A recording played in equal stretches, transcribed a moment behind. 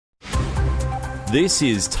This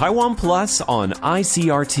is Taiwan Plus on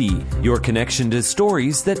ICRT, your connection to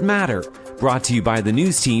stories that matter. Brought to you by the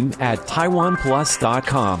news team at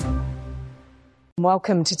taiwanplus.com.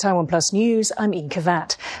 Welcome to Taiwan Plus News. I'm Inka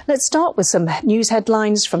Vat. Let's start with some news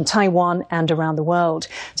headlines from Taiwan and around the world.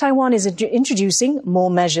 Taiwan is introducing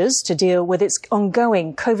more measures to deal with its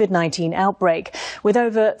ongoing COVID-19 outbreak. With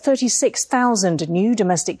over 36,000 new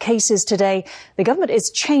domestic cases today, the government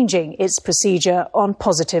is changing its procedure on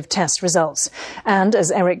positive test results. And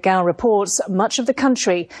as Eric Gao reports, much of the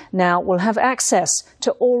country now will have access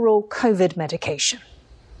to oral COVID medication.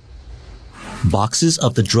 Boxes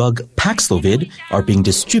of the drug Paxlovid are being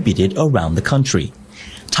distributed around the country.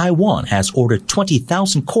 Taiwan has ordered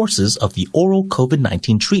 20,000 courses of the oral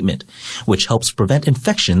COVID-19 treatment, which helps prevent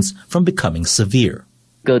infections from becoming severe.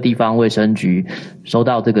 各地方卫生局收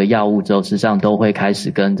到这个药物之后，事实上都会开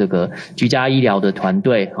始跟这个居家医疗的团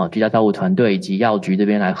队、居家照护团队以及药局这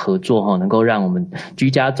边来合作，能够让我们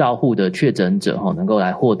居家照护的确诊者能够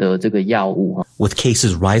来获得这个药物。With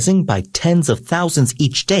cases rising by tens of thousands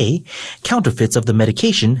each day, counterfeits of the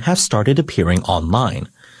medication have started appearing online.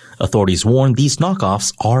 Authorities warn these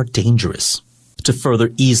knockoffs are dangerous. To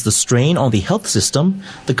further ease the strain on the health system,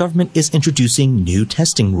 the government is introducing new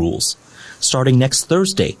testing rules. Starting next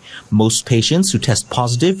Thursday, most patients who test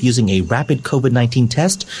positive using a rapid COVID-19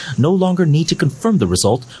 test no longer need to confirm the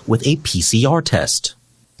result with a PCR test.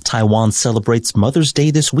 Taiwan celebrates Mother's Day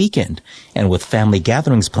this weekend, and with family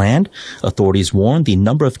gatherings planned, authorities warn the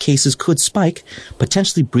number of cases could spike,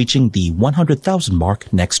 potentially breaching the 100,000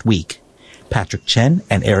 mark next week. Patrick Chen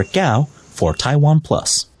and Eric Gao for Taiwan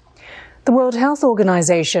Plus. The World Health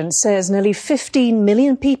Organization says nearly 15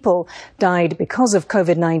 million people died because of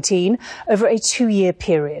COVID-19 over a 2-year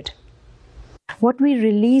period. What we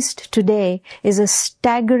released today is a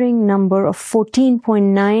staggering number of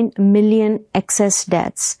 14.9 million excess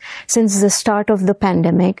deaths since the start of the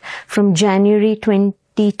pandemic from January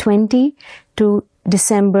 2020 to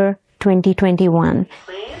December 2021.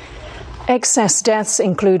 Excess deaths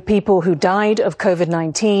include people who died of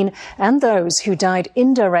COVID-19 and those who died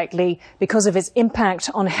indirectly because of its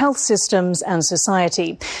impact on health systems and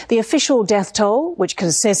society. The official death toll, which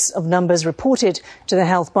consists of numbers reported to the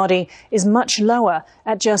health body, is much lower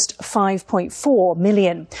at just 5.4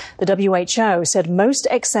 million. The WHO said most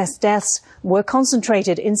excess deaths were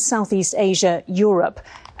concentrated in Southeast Asia, Europe,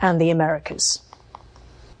 and the Americas.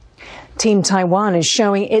 Team Taiwan is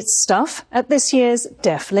showing its stuff at this year's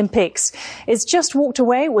Deaflympics. It's just walked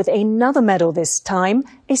away with another medal this time,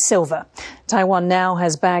 a silver. Taiwan now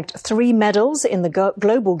has bagged 3 medals in the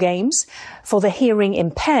global games for the hearing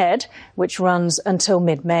impaired, which runs until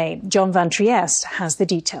mid-May. John Van Trieste has the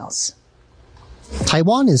details.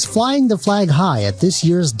 Taiwan is flying the flag high at this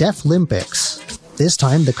year's Deaflympics. This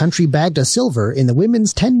time, the country bagged a silver in the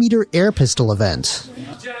women's 10-meter air pistol event.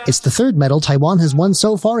 It's the 3rd medal Taiwan has won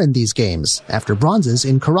so far in these games, after bronzes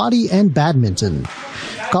in karate and badminton.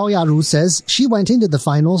 Gao Yaru says she went into the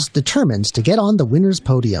finals determined to get on the winner's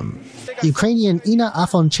podium. Ukrainian Ina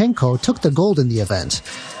Afonchenko took the gold in the event.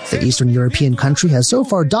 The Eastern European country has so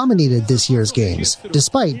far dominated this year's games,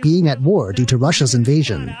 despite being at war due to Russia's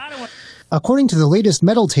invasion. According to the latest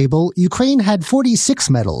medal table, Ukraine had 46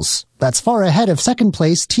 medals. That's far ahead of second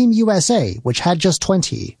place Team USA, which had just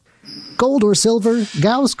 20. Gold or silver,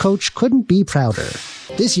 Gao's coach couldn't be prouder.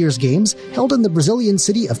 This year's games, held in the Brazilian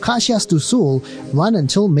city of Caxias do Sul, run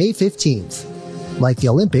until May 15th. Like the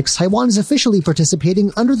Olympics, Taiwan is officially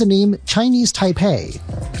participating under the name Chinese Taipei.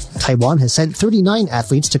 Taiwan has sent 39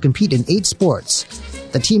 athletes to compete in 8 sports.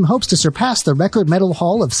 The team hopes to surpass the record medal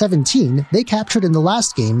haul of 17 they captured in the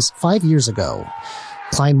last games 5 years ago.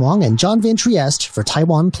 Klein Wong and John Van Trieste for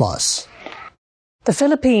Taiwan Plus. The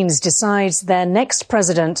Philippines decides their next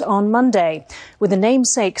president on Monday, with the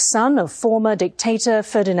namesake son of former dictator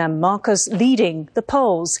Ferdinand Marcos leading the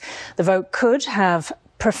polls. The vote could have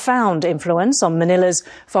profound influence on Manila's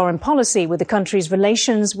foreign policy, with the country's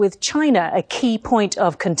relations with China a key point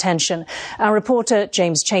of contention. Our reporter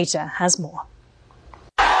James Chater has more.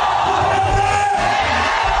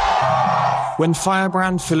 When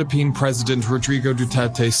firebrand Philippine President Rodrigo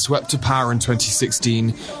Duterte swept to power in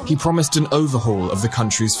 2016, he promised an overhaul of the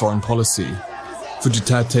country's foreign policy. For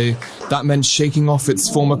Duterte, that meant shaking off its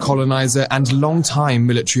former colonizer and long-time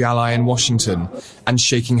military ally in Washington, and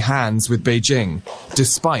shaking hands with Beijing,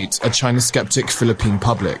 despite a China-skeptic Philippine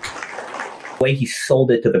public. The way he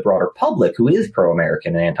sold it to the broader public, who is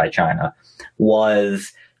pro-American and anti-China,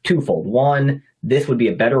 was twofold. One, this would be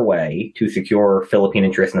a better way to secure Philippine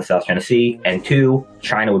interests in the South China Sea, and 2,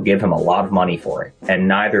 China would give him a lot of money for it, and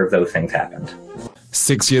neither of those things happened.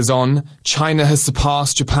 6 years on, China has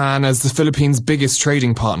surpassed Japan as the Philippines' biggest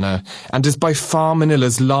trading partner and is by far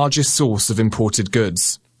Manila's largest source of imported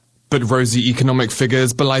goods. But rosy economic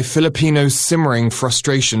figures belie Filipinos' simmering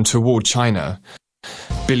frustration toward China.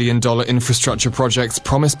 Billion-dollar infrastructure projects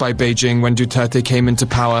promised by Beijing when Duterte came into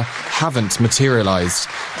power haven't materialized,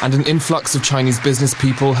 and an influx of Chinese business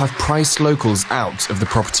people have priced locals out of the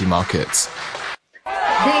property market.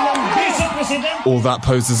 All that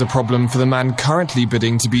poses a problem for the man currently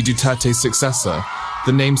bidding to be Duterte's successor,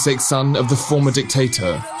 the namesake son of the former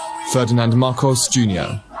dictator, Ferdinand Marcos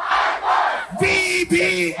Jr.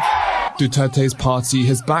 Duterte's party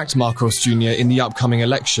has backed Marcos Jr. in the upcoming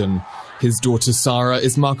election. His daughter Sara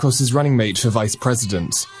is Marcos's running mate for vice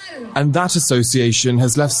president. And that association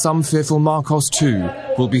has left some fearful Marcos too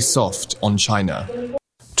will be soft on China.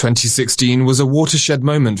 2016 was a watershed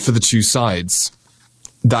moment for the two sides.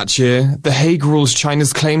 That year, The Hague rules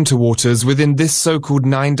China's claim to waters within this so-called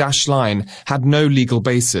 9-dash line had no legal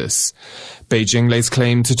basis. Beijing lays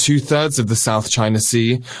claim to 2/3 of the South China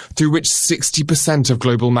Sea, through which 60% of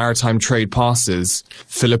global maritime trade passes.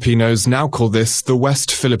 Filipinos now call this the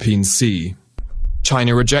West Philippine Sea.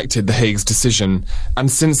 China rejected The Hague's decision,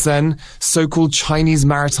 and since then, so-called Chinese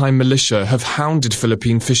maritime militia have hounded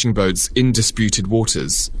Philippine fishing boats in disputed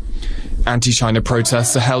waters. Anti-China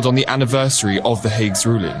protests are held on the anniversary of The Hague's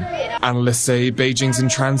ruling. Analysts say Beijing's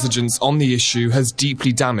intransigence on the issue has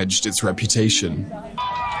deeply damaged its reputation.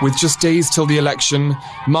 With just days till the election,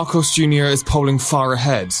 Marcos Jr. is polling far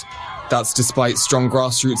ahead. That's despite strong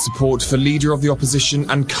grassroots support for leader of the opposition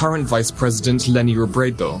and current Vice President Leni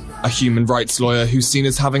Robredo, a human rights lawyer who's seen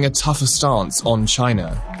as having a tougher stance on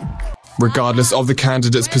China. Regardless of the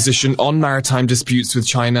candidate's position on maritime disputes with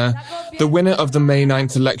China, the winner of the May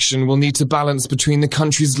 9th election will need to balance between the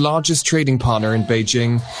country's largest trading partner in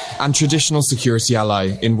Beijing and traditional security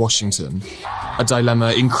ally in Washington, a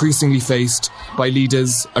dilemma increasingly faced by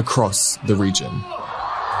leaders across the region.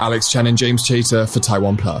 Alex Chen and James Chater for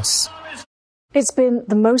Taiwan Plus. It's been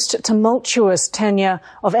the most tumultuous tenure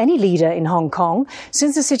of any leader in Hong Kong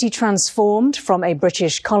since the city transformed from a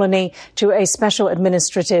British colony to a special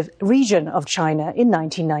administrative region of China in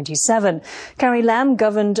 1997. Carrie Lam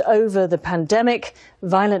governed over the pandemic,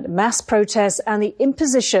 violent mass protests and the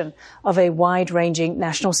imposition of a wide-ranging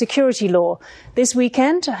national security law. This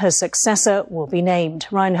weekend, her successor will be named.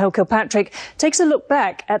 Ryan Ho-Kilpatrick takes a look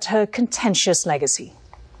back at her contentious legacy.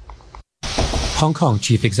 Hong Kong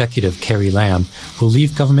Chief Executive Carrie Lam will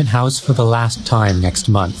leave Government House for the last time next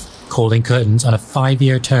month, calling curtains on a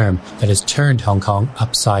 5-year term that has turned Hong Kong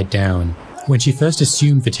upside down. When she first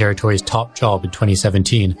assumed the territory's top job in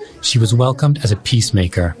 2017, she was welcomed as a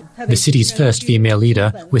peacemaker. The city's first female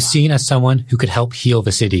leader was seen as someone who could help heal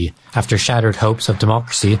the city after shattered hopes of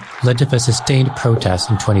democracy led to the sustained protests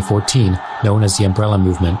in 2014, known as the Umbrella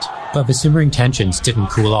Movement. But the simmering tensions didn't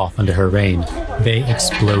cool off under her reign. They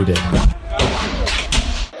exploded.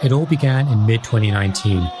 It all began in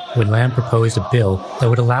mid-2019 when Lam proposed a bill that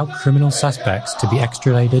would allow criminal suspects to be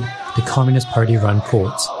extradited to Communist Party-run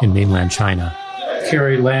courts in mainland China.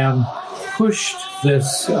 Carrie Lam pushed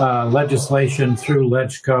this legislation through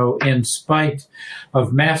LegCo in spite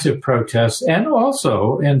of massive protests and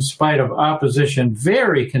also in spite of opposition,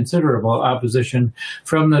 very considerable opposition,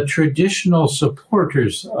 from the traditional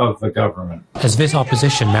supporters of the government. As this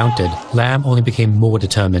opposition mounted, Lam only became more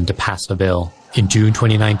determined to pass the bill. In June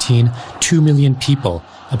 2019, 2 million people,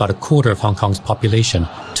 about a quarter of Hong Kong's population,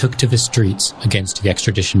 took to the streets against the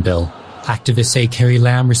extradition bill. Activists say Carrie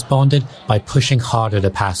Lam responded by pushing harder to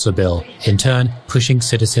pass the bill, in turn pushing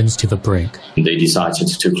citizens to the brink. They decided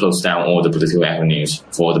to close down all the political avenues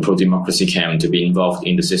for the pro-democracy camp to be involved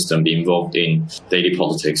in the system, be involved in daily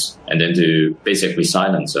politics, and then to basically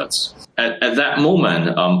silence us. At that moment,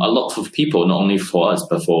 a lot of people, not only for us,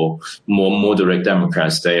 but for more moderate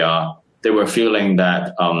Democrats, they were feeling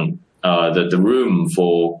that the room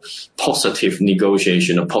for positive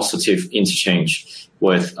negotiation, a positive interchange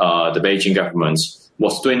with the Beijing government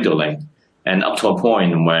was dwindling. And up to a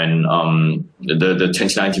point when the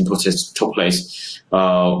 2019 protests took place,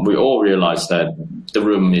 we all realized that the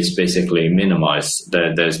room is basically minimized,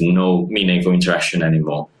 that there's no meaningful interaction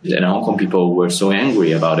anymore. And Hong Kong people were so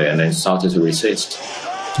angry about it and they started to resist.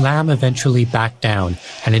 Lam eventually backed down,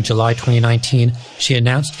 and in July 2019, she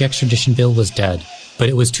announced the extradition bill was dead. But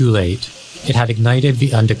it was too late. It had ignited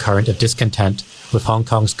the undercurrent of discontent with Hong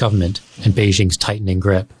Kong's government and Beijing's tightening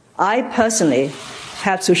grip. I personally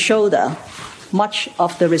had to shoulder much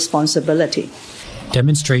of the responsibility.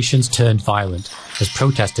 Demonstrations turned violent as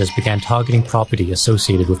protesters began targeting property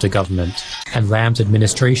associated with the government, and Lam's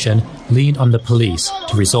administration leaned on the police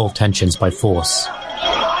to resolve tensions by force.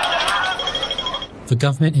 The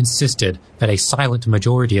government insisted that a silent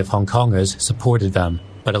majority of Hong Kongers supported them,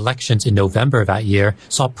 but elections in November of that year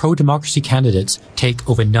saw pro-democracy candidates take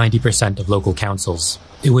over 90% of local councils.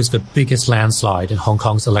 It was the biggest landslide in Hong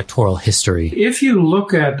Kong's electoral history. If you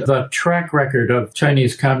look at the track record of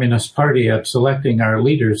Chinese Communist Party at selecting our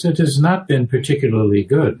leaders, it has not been particularly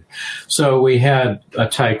good. So we had a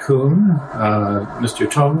tycoon, Mr.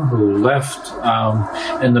 Tung, who left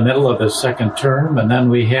in the middle of his second term, and then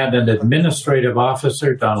we had an administrative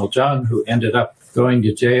officer, Donald Zhang, who ended up going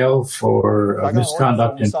to jail for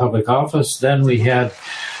misconduct in public office. Then we had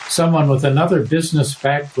someone with another business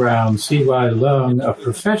background, C.Y. Leung, a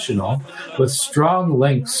professional with strong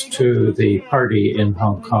links to the party in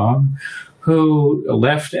Hong Kong, who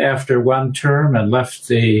left after one term and left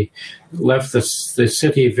the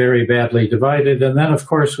city very badly divided. And then, of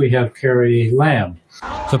course, we have Carrie Lam.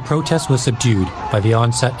 The protest was subdued by the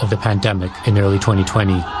onset of the pandemic in early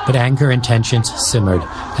 2020, but anger and tensions simmered,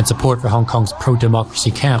 and support for Hong Kong's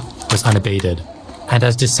pro-democracy camp was unabated. And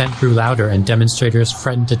as dissent grew louder and demonstrators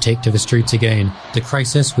threatened to take to the streets again, the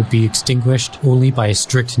crisis would be extinguished only by a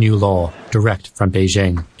strict new law, direct from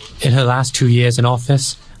Beijing. In her last 2 years in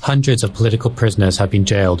office, hundreds of political prisoners have been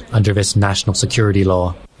jailed under this national security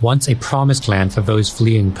law, once a promised land for those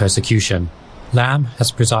fleeing persecution. Lam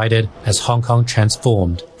has presided as Hong Kong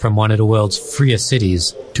transformed from one of the world's freest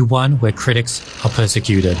cities to one where critics are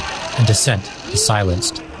persecuted and dissent is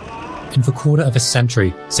silenced. In the quarter of a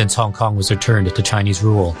century since Hong Kong was returned to Chinese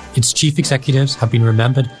rule, its chief executives have been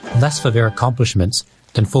remembered less for their accomplishments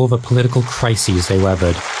than for the political crises they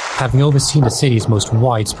weathered, having overseen the city's most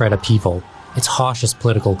widespread upheaval, its harshest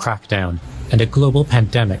political crackdown, and a global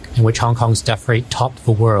pandemic in which Hong Kong's death rate topped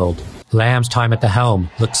the world. Lam's time at the helm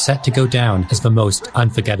looks set to go down as the most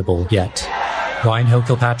unforgettable yet. Ryan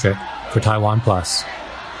Hill-Kilpatrick for Taiwan Plus.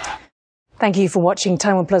 Thank you for watching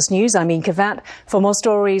Taiwan Plus News. I'm Ian Kavat. For more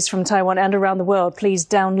stories from Taiwan and around the world, please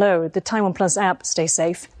download the Taiwan Plus app. Stay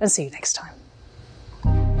safe and see you next time.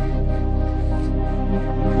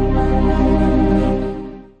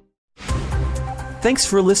 Thanks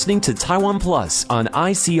for listening to Taiwan Plus on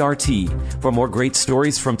ICRT. For more great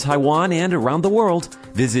stories from Taiwan and around the world,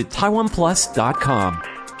 visit taiwanplus.com.